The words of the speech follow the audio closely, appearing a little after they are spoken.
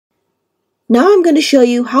Now I'm going to show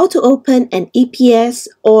you how to open an EPS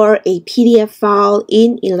or a PDF file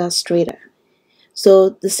in Illustrator.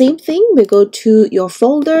 So the same thing, we go to your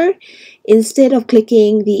folder. Instead of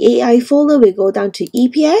clicking the AI folder, we go down to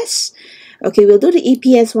EPS. Okay, we'll do the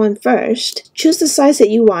EPS one first. Choose the size that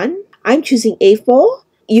you want. I'm choosing A4.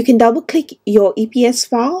 You can double click your EPS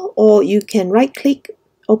file, or you can right click,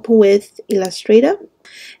 open with Illustrator,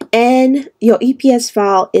 and your EPS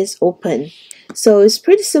file is open. So it's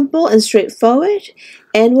pretty simple and straightforward,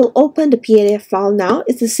 and we'll open the PDF file now.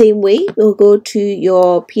 It's the same way. We'll go to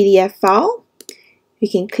your PDF file. You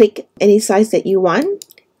can click any size that you want,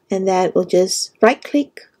 and then we'll just right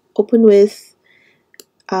click, open with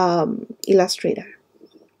Illustrator.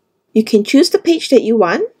 You can choose the page that you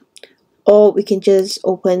want, or we can just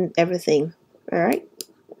open everything. Alright,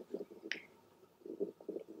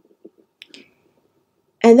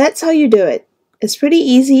 and that's how you do it. It's pretty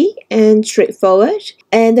easy and straightforward.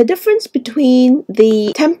 And the difference between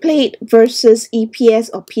the template versus EPS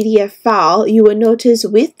or PDF file, you will notice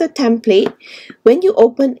with the template, when you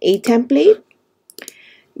open a template,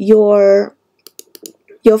 your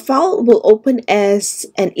file will open as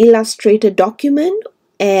an Illustrator document,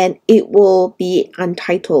 and it will be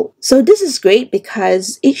untitled. So this is great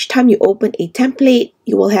because each time you open a template,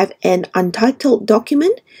 you will have an untitled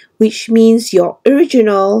document, which means your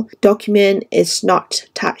original document is not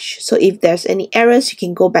touched. So if there's any errors, you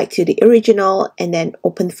can go back to the original and then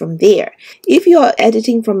open from there. If you're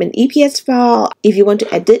editing from an EPS file, if you want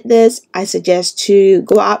to edit this, I suggest to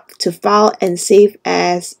go up to File and Save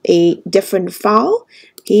as a different file.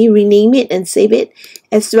 Okay, rename it and save it,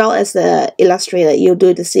 as well as the Illustrator. You'll do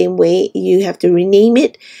it the same way. You have to rename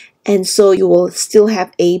it, and so you will still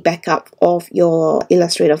have a backup of your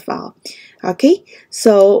Illustrator file. Okay,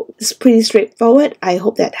 so it's pretty straightforward. I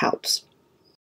hope that helps.